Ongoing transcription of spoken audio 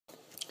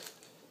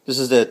This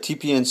is the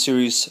TPN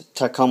series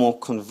Tacamo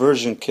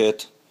conversion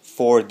kit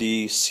for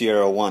the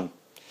Sierra 1.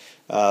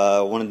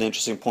 One of the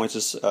interesting points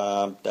is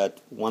that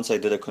once I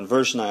did a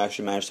conversion, I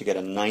actually managed to get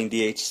a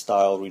 98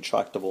 style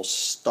retractable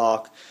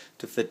stock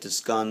to fit this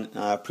gun.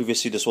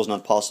 Previously this was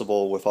not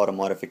possible without a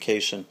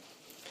modification.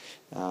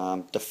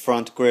 The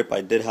front grip,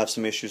 I did have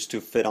some issues to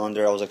fit on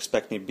there. I was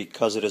expecting,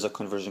 because it is a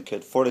conversion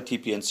kit for the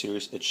TPN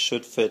series, it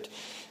should fit.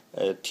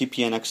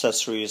 TPN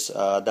accessories,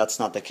 that's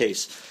not the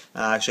case.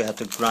 I actually had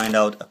to grind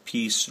out a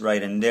piece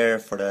right in there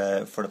for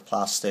the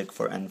plastic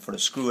and for the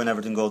screw and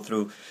everything go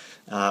through.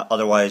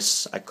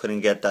 Otherwise, I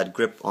couldn't get that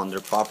grip on there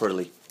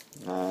properly.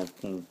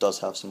 It does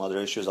have some other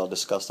issues. I'll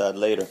discuss that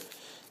later.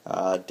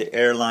 The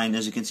airline,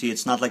 as you can see,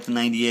 it's not like the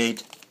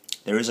 98.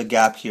 There is a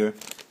gap here,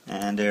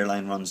 and the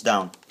airline runs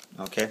down.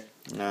 Okay.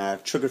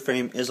 Trigger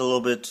frame is a little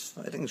bit,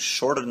 I think,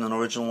 shorter than the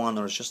original one,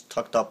 or it's just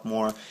tucked up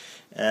more.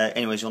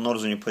 Anyways, you'll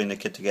notice when you're putting the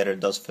kit together,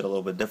 it does fit a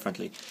little bit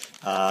differently.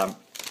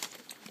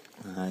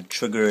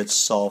 Trigger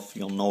itself,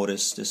 you'll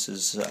notice this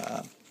is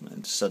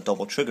a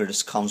double trigger.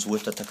 This comes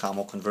with the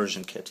Tacamo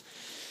conversion kit.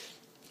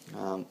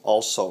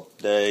 Also,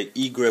 the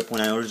E-grip,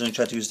 when I originally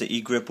tried to use the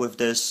E-grip with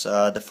this,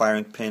 the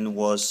firing pin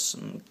was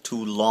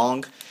too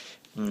long.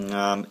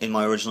 In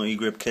my original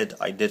E-grip kit,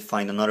 I did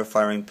find another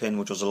firing pin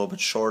which was a little bit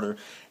shorter.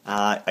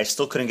 I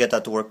still couldn't get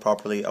that to work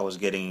properly. I was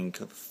getting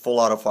full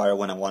auto fire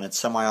when I wanted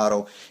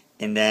semi-auto,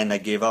 and then I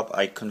gave up.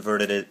 I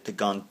converted the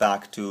gun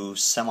back to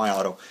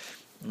semi-auto.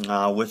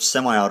 With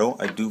semi-auto,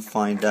 I do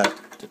find that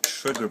the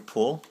trigger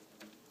pull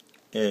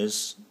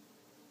is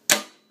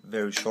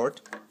very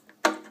short.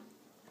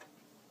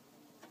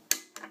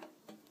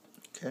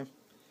 Okay,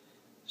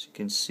 as you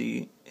can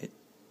see, it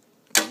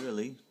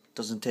really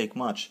doesn't take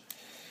much.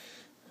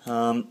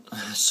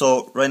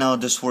 So right now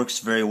this works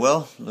very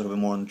well. A little bit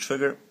more on the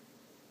trigger.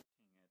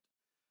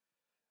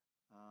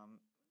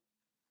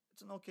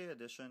 It's an okay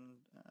addition.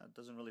 It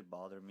doesn't really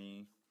bother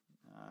me.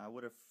 I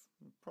would have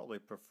probably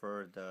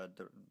preferred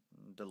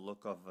the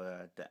look of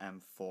the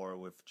M4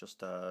 with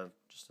just a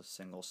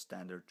single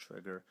standard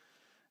trigger.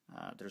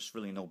 There's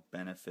really no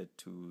benefit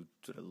to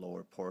the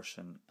lower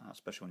portion,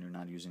 especially when you're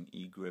not using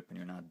E-grip and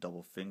you're not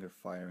double finger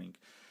firing.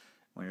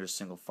 When you're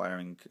single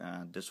firing,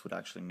 this would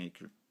actually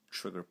make your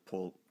trigger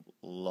pull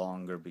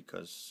longer,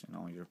 because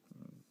your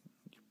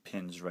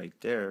pin's right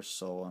there.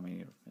 So I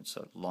mean, it's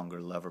a longer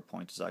lever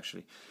point. It's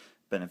actually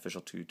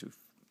beneficial to you to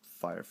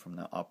fire from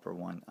the upper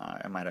one.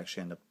 I might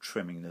actually end up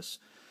trimming this,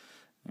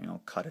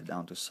 cut it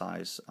down to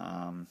size.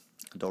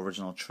 The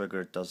original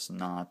trigger does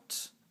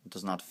not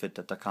fit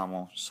the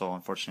Tacamo, so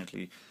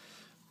unfortunately,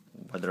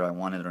 whether I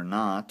want it or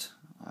not,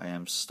 I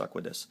am stuck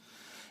with this.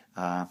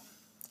 The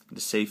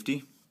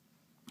safety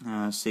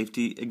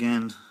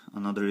again,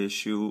 another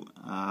issue.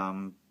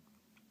 I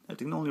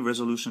think the only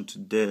resolution to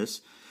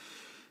this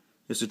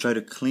is to try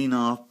to clean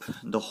up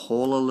the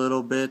hole a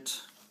little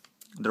bit.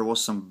 There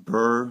was some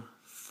burr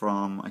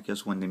from, I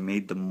guess, when they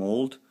made the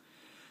mold.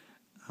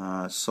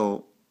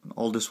 So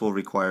all this will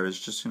require is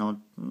just a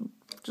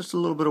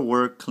little bit of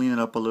work, clean it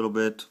up a little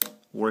bit,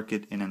 work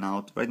it in and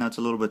out. Right now it's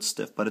a little bit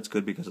stiff, but it's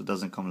good because it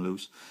doesn't come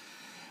loose.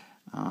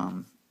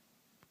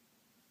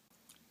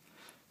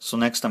 So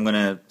next I'm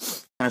gonna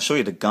kind of show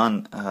you the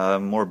gun,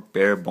 more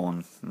bare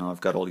bone.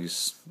 I've got all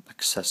these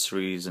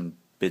accessories and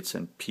bits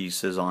and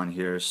pieces on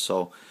here,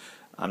 so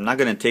I'm not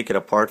gonna take it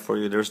apart for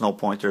you. There's no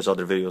point. There's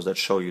other videos that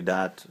show you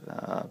that,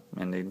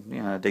 and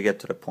they get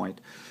to the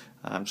point.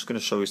 I'm just gonna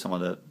show you some of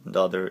the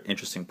other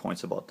interesting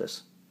points about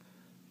this.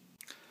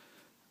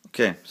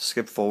 Okay,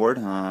 skip forward.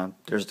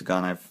 There's the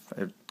gun. I've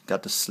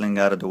got the sling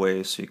out of the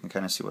way so you can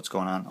kind of see what's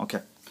going on.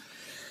 Okay,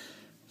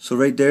 so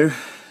right there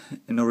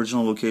in the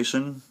original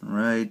location,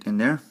 right in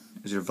there,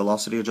 is your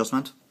velocity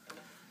adjustment.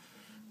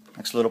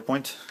 Next little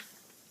point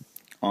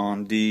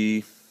on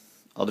the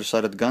other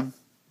side of the gun,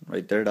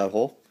 right there, that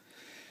hole.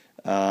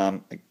 I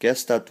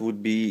guess that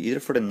would be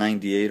either for the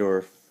 98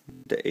 or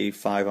the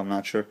A5, I'm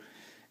not sure.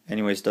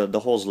 Anyways, the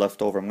hole's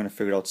left over. I'm going to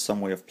figure out some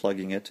way of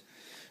plugging it.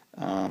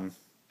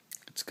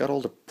 It's got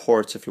all the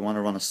ports if you want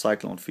to run a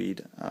cyclone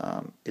feed.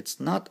 It's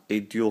not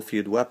a dual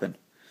feed weapon,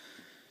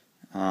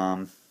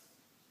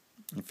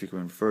 if you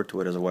can refer to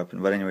it as a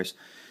weapon. But anyways,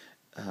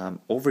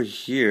 over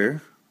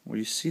here, where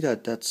you see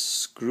that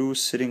screw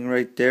sitting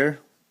right there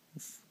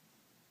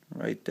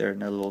in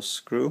that little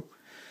screw,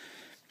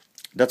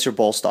 that's your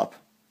ball stop.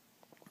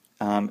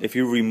 If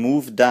you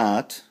remove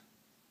that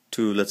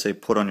to, let's say,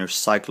 put on your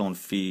cyclone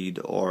feed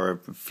or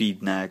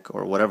feed neck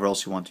or whatever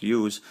else you want to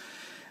use,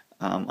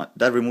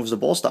 that removes the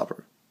ball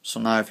stopper. So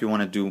now if you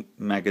want to do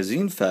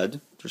magazine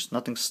fed, there's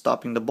nothing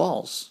stopping the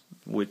balls,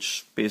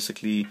 which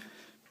basically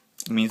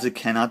means it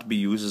cannot be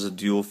used as a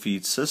dual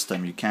feed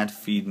system. You can't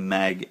feed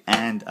mag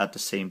and at the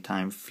same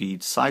time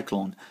feed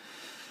cyclone,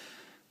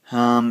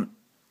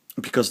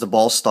 because the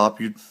ball stop,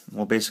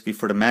 basically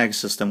for the mag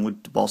system,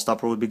 the ball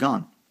stopper would be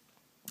gone.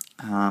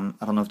 I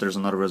don't know if there's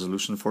another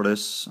resolution for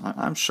this.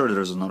 I'm sure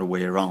there's another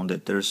way around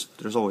it.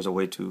 There's always a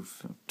way to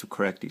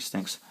correct these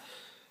things.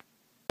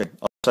 Okay,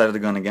 outside of the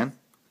gun again.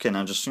 Okay,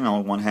 now just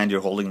one hand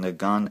you're holding the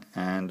gun,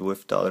 and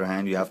with the other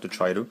hand you have to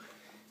try to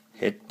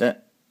hit the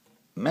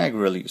mag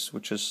release,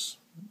 which is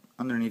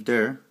underneath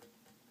there.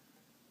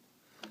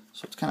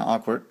 So it's kind of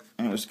awkward.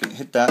 Anyways, gonna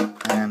hit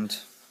that and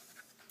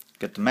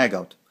get the mag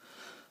out.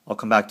 I'll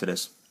come back to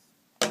this.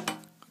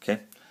 Okay.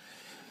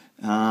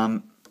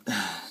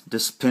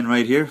 This pin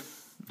right here,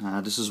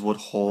 this is what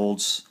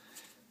holds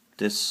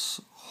this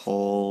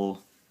whole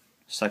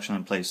section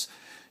in place.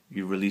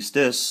 You release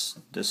this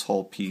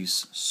whole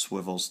piece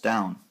swivels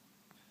down.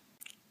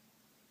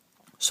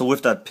 So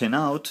with that pin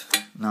out,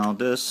 now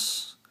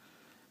this,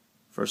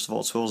 first of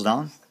all, swivels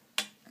down,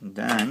 and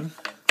then,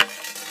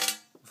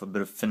 with a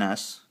bit of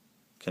finesse,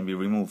 can be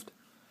removed.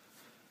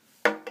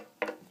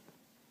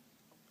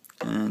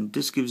 And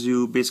this gives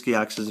you basically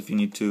access if you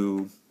need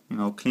to,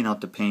 clean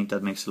out the paint.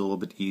 That makes it a little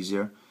bit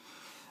easier.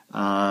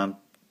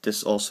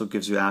 This also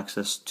gives you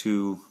access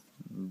to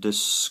this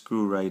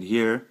screw right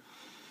here,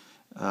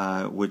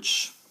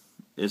 which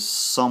is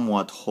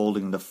somewhat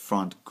holding the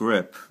front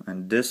grip.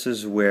 And this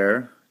is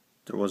where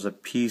there was a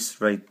piece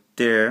right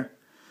there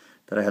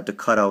that I had to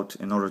cut out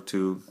in order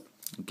to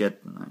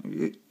get,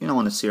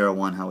 on the Sierra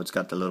 1 how it's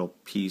got the little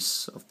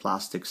piece of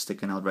plastic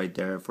sticking out right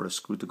there for the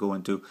screw to go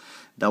into.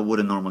 That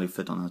wouldn't normally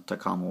fit on a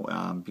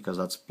Tacamo because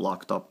that's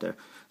blocked up there.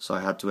 So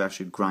I had to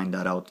actually grind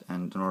that out,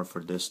 and in order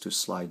for this to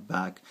slide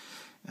back.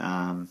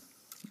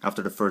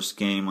 After the first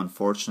game,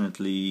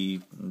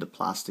 unfortunately, the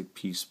plastic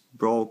piece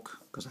broke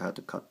because I had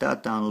to cut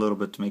that down a little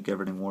bit to make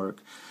everything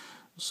work.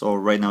 So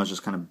right now it's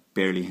just kind of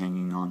barely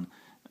hanging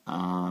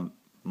on,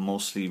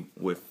 mostly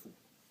with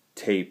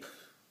tape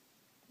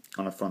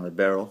on the front of the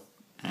barrel,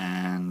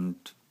 and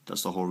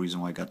that's the whole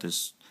reason why I got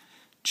this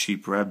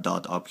cheap red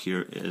dot up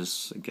here.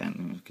 Is,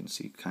 again, you can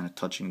see kind of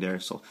touching there.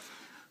 So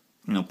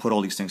put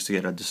all these things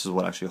together, this is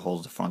what actually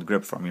holds the front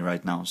grip for me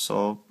right now.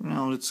 So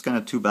it's kind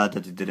of too bad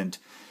that it didn't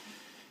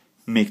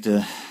make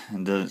the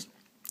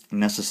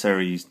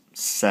necessary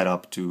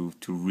setup to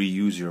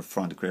reuse your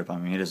front grip. I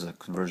mean, it is a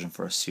conversion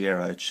for a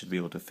Sierra. It should be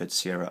able to fit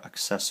Sierra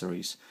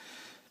accessories.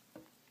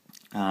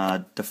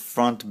 The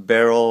front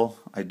barrel,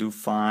 I do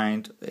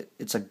find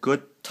it's a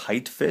good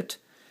tight fit,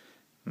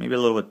 maybe a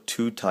little bit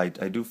too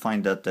tight. I do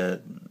find that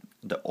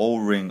the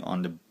O-ring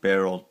on the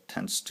barrel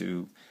tends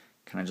to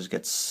kind of just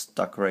get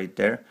stuck right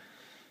there.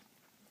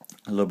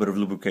 A little bit of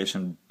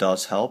lubrication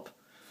does help.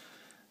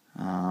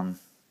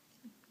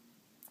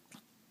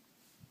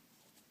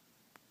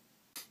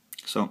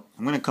 So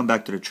I'm going to come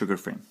back to the trigger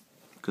frame,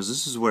 because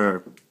this is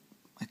where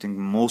I think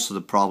most of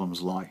the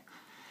problems lie.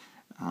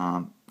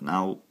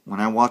 Now,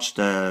 when I watched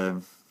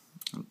the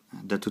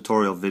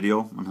tutorial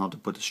video on how to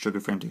put this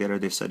trigger frame together,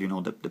 they said,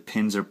 the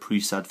pins are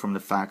preset from the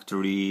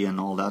factory and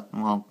all that.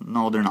 Well,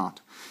 no, they're not.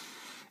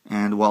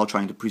 And while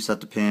trying to preset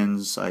the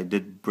pins, I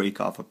did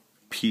break off a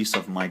piece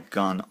of my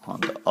gun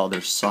on the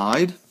other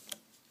side.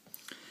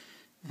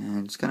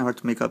 And it's kind of hard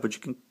to make out, but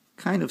you can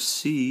kind of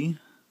see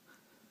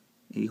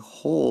a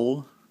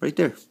hole right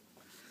there.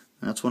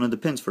 And that's one of the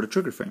pins for the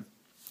trigger frame.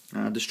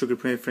 This trigger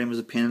frame is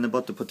a pain in the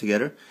butt to put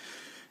together.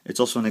 It's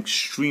also an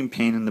extreme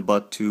pain in the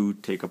butt to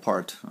take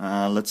apart.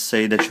 Let's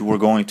say that you were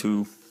going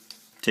to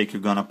take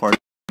your gun apart.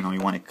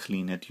 You want to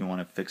clean it, you want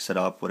to fix it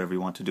up, whatever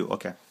you want to do.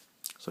 Okay,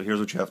 so here's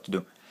what you have to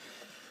do.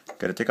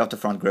 Got to take off the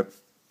front grip.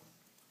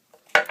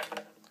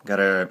 Got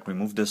to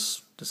remove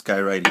this guy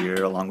right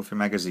here along with your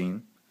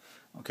magazine.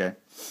 Okay.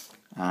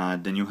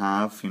 Then you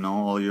have,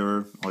 all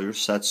your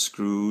set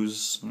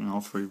screws,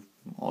 for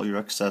all your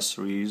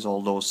accessories,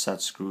 all those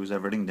set screws,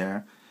 everything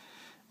there.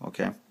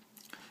 Okay.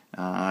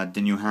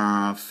 Then you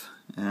have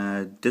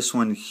this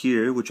one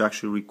here, which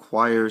actually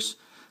requires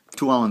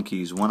 2 Allen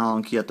keys. 1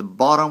 Allen key at the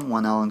bottom,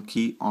 1 Allen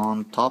key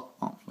on top.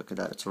 Oh, look at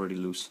that, it's already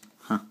loose.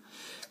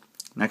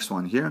 Next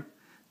one here.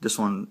 This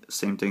one,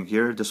 same thing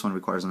here. This one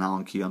requires an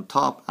Allen key on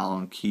top,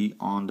 Allen key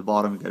on the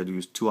bottom. You gotta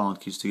use 2 Allen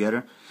keys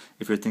together.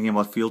 If you're thinking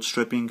about field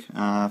stripping,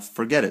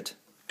 forget it.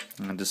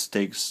 And this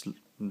takes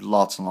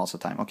lots and lots of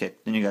time. Okay,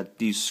 then you got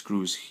these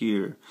screws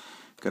here.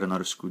 You've got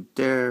another screw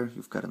there.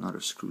 You've got another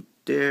screw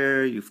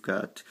there. You've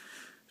got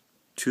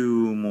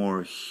 2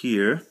 more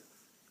here.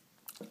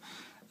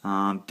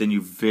 Then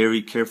you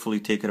very carefully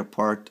take it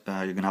apart.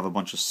 You're gonna have a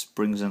bunch of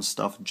springs and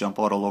stuff jump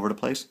out all over the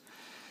place.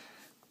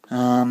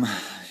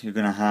 You're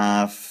gonna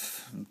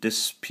have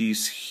this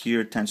piece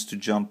here tends to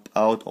jump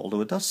out,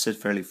 although it does sit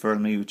fairly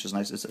firmly, which is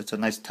nice. It's a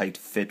nice tight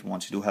fit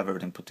once you do have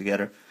everything put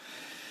together.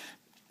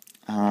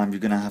 You're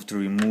gonna have to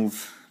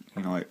remove,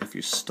 if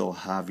you still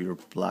have your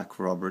black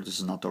rubber. This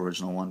is not the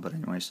original one, but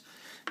anyways,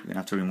 you're gonna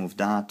have to remove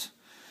that.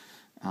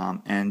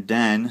 And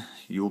then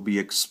you'll be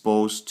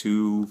exposed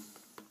to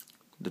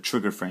the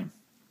trigger frame.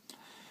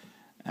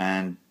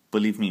 And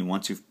believe me,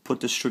 once you've put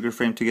this trigger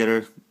frame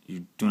together,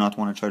 you do not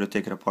want to try to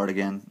take it apart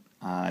again.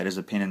 It is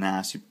a pain in the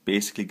ass. You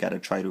basically got to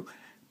try to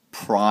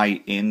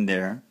pry in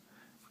there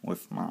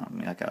with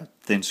like a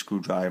thin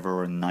screwdriver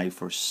or a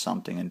knife or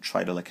something, and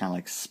try to kind of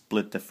like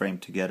split the frame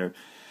together.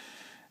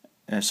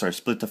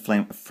 Split the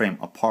frame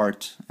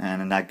apart, and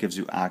then that gives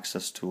you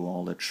access to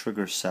all the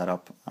trigger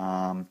setup.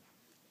 Again,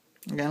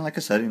 like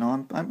I said,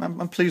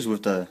 I'm pleased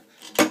with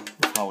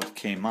how it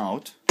came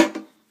out.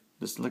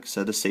 This, like I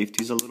said, the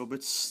safety is a little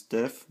bit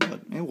stiff, but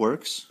it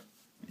works.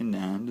 In the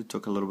end, it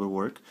took a little bit of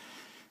work.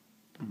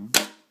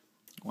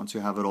 Once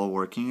you have it all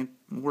working, it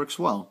works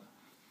well.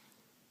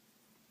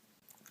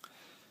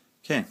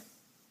 Okay,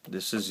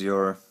 this is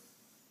your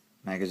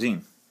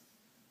magazine.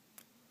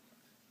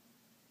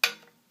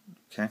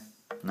 Okay,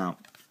 now,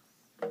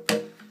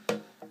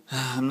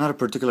 I'm not a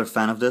particular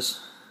fan of this,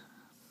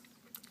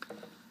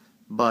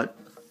 but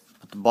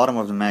at the bottom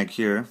of the mag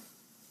here,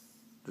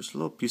 there's a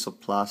little piece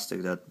of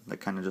plastic that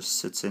kind of just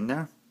sits in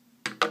there.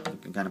 You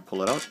can kind of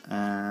pull it out,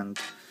 and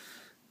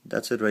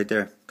that's it right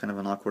there. Kind of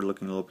an awkward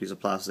looking little piece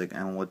of plastic.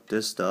 And what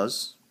this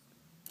does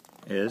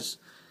is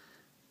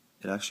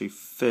it actually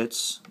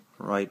fits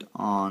right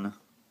on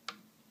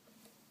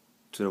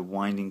to the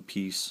winding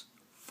piece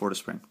for the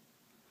spring.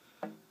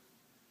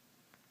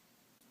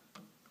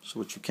 So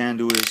what you can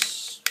do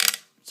is,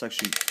 it's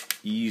actually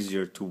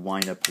easier to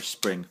wind up your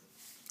spring.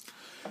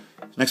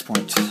 Next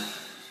point.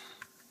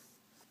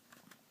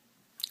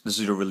 This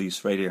is your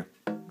release right here,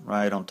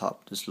 right on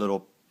top. This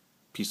little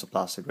piece of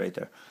plastic right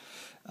there.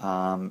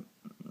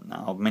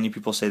 Now, many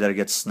people say that it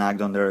gets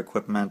snagged on their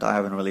equipment. I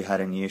haven't really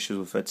had any issues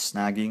with it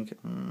snagging.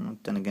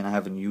 Then again, I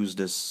haven't used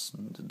this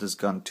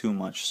gun too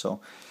much,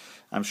 so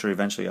I'm sure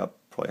eventually I'll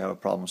probably have a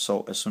problem.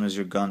 So as soon as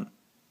you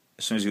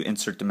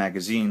insert the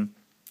magazine,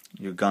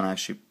 your gun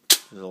actually,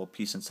 there's a little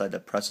piece inside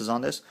that presses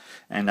on this,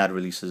 and that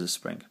releases the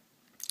spring.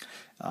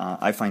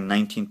 I find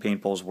 19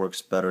 paintballs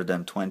works better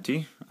than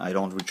 20. I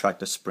don't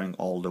retract the spring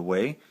all the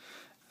way.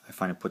 I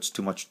find it puts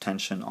too much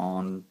tension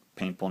on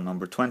paintball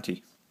number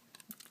 20.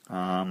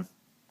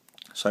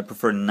 So I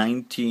prefer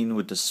 19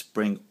 with the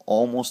spring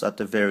almost at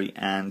the very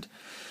end.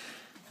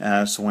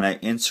 So when I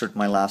insert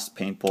my last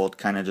paintball, it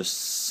kind of just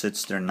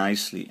sits there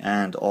nicely.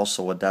 And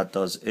also what that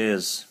does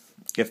is,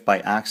 if by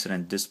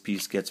accident this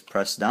piece gets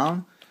pressed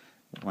down,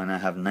 when I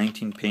have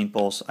 19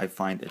 paintballs, I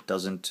find it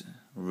doesn't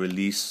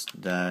release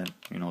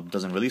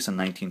doesn't release a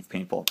 19th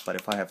paintball. But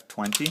if I have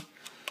 20,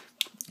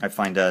 I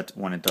find that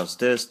when it does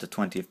this, the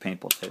 20th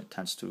paintball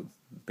tends to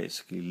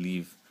basically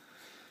leave.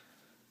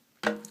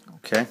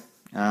 Okay.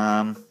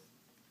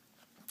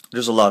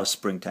 There's a lot of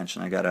spring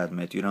tension, I gotta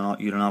admit. You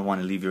do not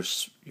want to leave your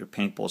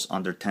paintballs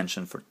under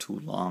tension for too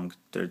long.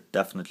 They're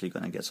definitely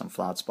gonna get some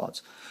flat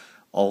spots.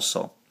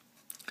 Also,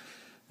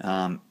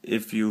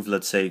 if you've,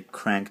 let's say,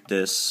 cranked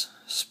this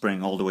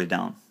spring all the way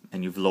down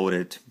and you've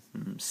loaded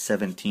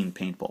 17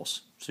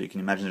 paintballs, so you can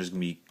imagine there's gonna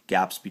be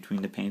gaps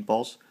between the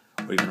paintballs,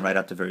 or even right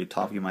at the very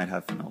top you might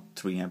have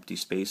 3 empty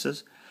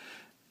spaces.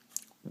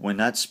 When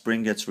that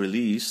spring gets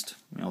released,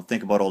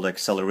 think about all the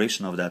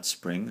acceleration of that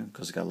spring,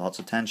 because it's got lots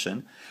of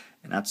tension,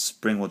 and that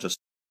spring will just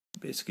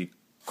basically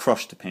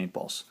crush the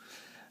paintballs.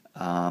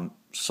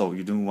 So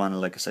you do want to,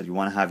 like I said, you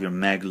want to have your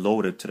mag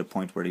loaded to the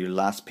point where your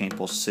last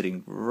paintball is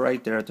sitting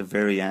right there at the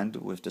very end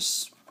with the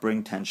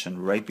spring tension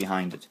right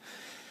behind it.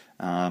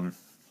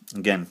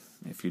 Again,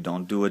 if you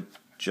don't do it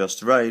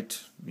just right,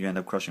 you end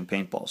up crushing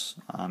paintballs.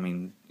 I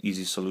mean,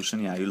 easy solution,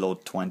 yeah, you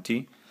load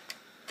 20.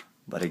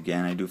 But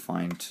again, I do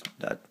find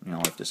that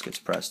if this gets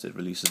pressed, it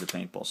releases the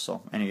paintball.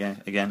 So, and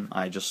again,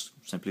 I just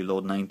simply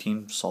load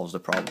 19, solves the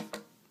problem.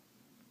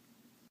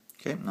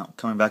 Okay, now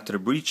coming back to the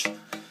breech.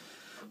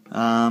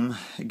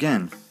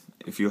 Again,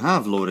 if you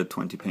have loaded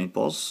 20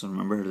 paintballs,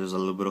 remember there's a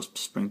little bit of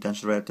spring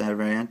tension right at the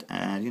very end,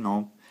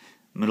 and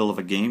middle of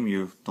a game,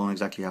 you don't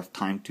exactly have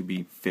time to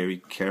be very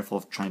careful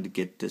of trying to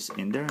get this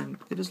in there, and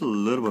it is a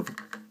little bit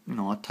of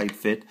a tight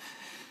fit.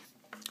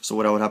 So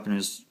what would happen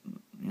is,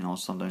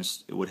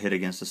 sometimes it would hit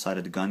against the side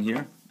of the gun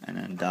here, and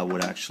then that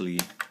would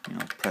actually,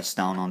 press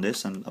down on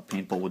this, and a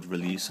paintball would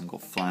release and go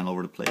flying all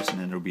over the place, and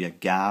then there would be a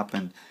gap,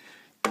 and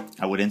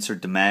I would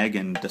insert the mag,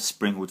 and the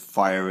spring would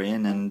fire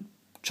in and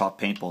chop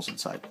paintballs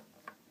inside.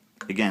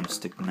 Again,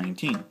 stick to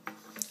 19.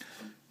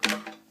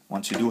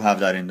 Once you do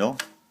have that in though,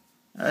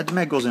 the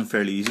mag goes in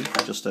fairly easy,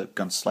 just the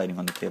gun sliding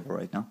on the table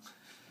right now.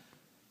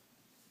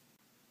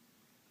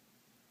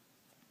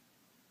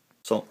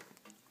 So,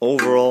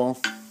 overall,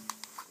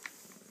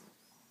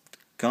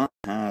 gun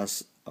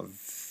has a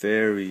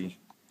very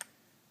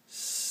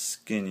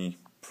skinny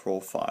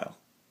profile,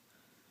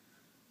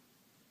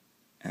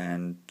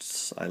 and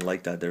I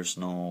like that. There's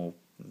no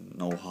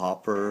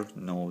hopper,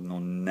 no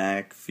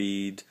neck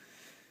feed.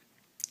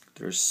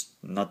 There's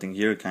nothing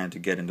here kind of to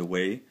get in the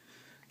way.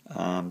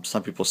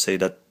 Some people say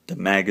that the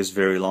mag is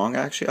very long.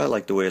 Actually, I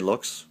like the way it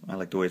looks. I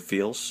like the way it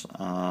feels.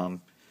 You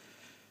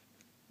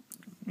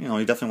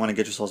definitely want to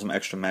get yourself some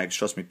extra mags.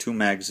 Trust me, 2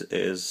 mags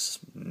is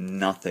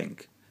nothing.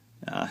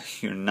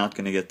 You're not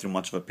going to get through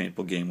much of a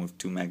paintball game with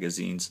 2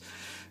 magazines.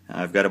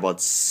 I've got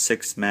about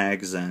 6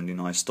 mags, and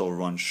I still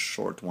run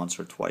short once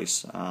or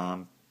twice.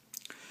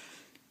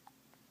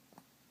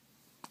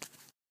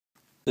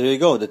 There you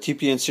go, the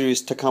TPN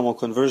series Tacamo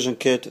conversion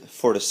kit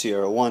for the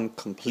Sierra 1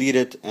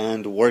 completed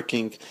and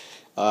working.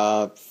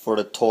 For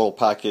the total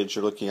package,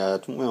 you're looking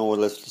at,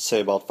 let's say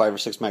about 5 or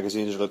 6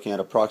 magazines. You're looking at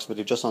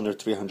approximately just under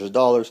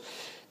 $300.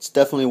 It's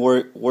definitely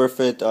worth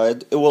it.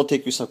 It will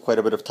take you quite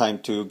a bit of time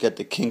to get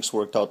the kinks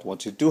worked out.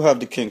 Once you do have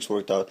the kinks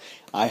worked out,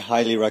 I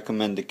highly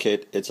recommend the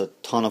kit. It's a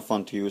ton of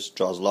fun to use,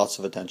 draws lots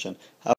of attention.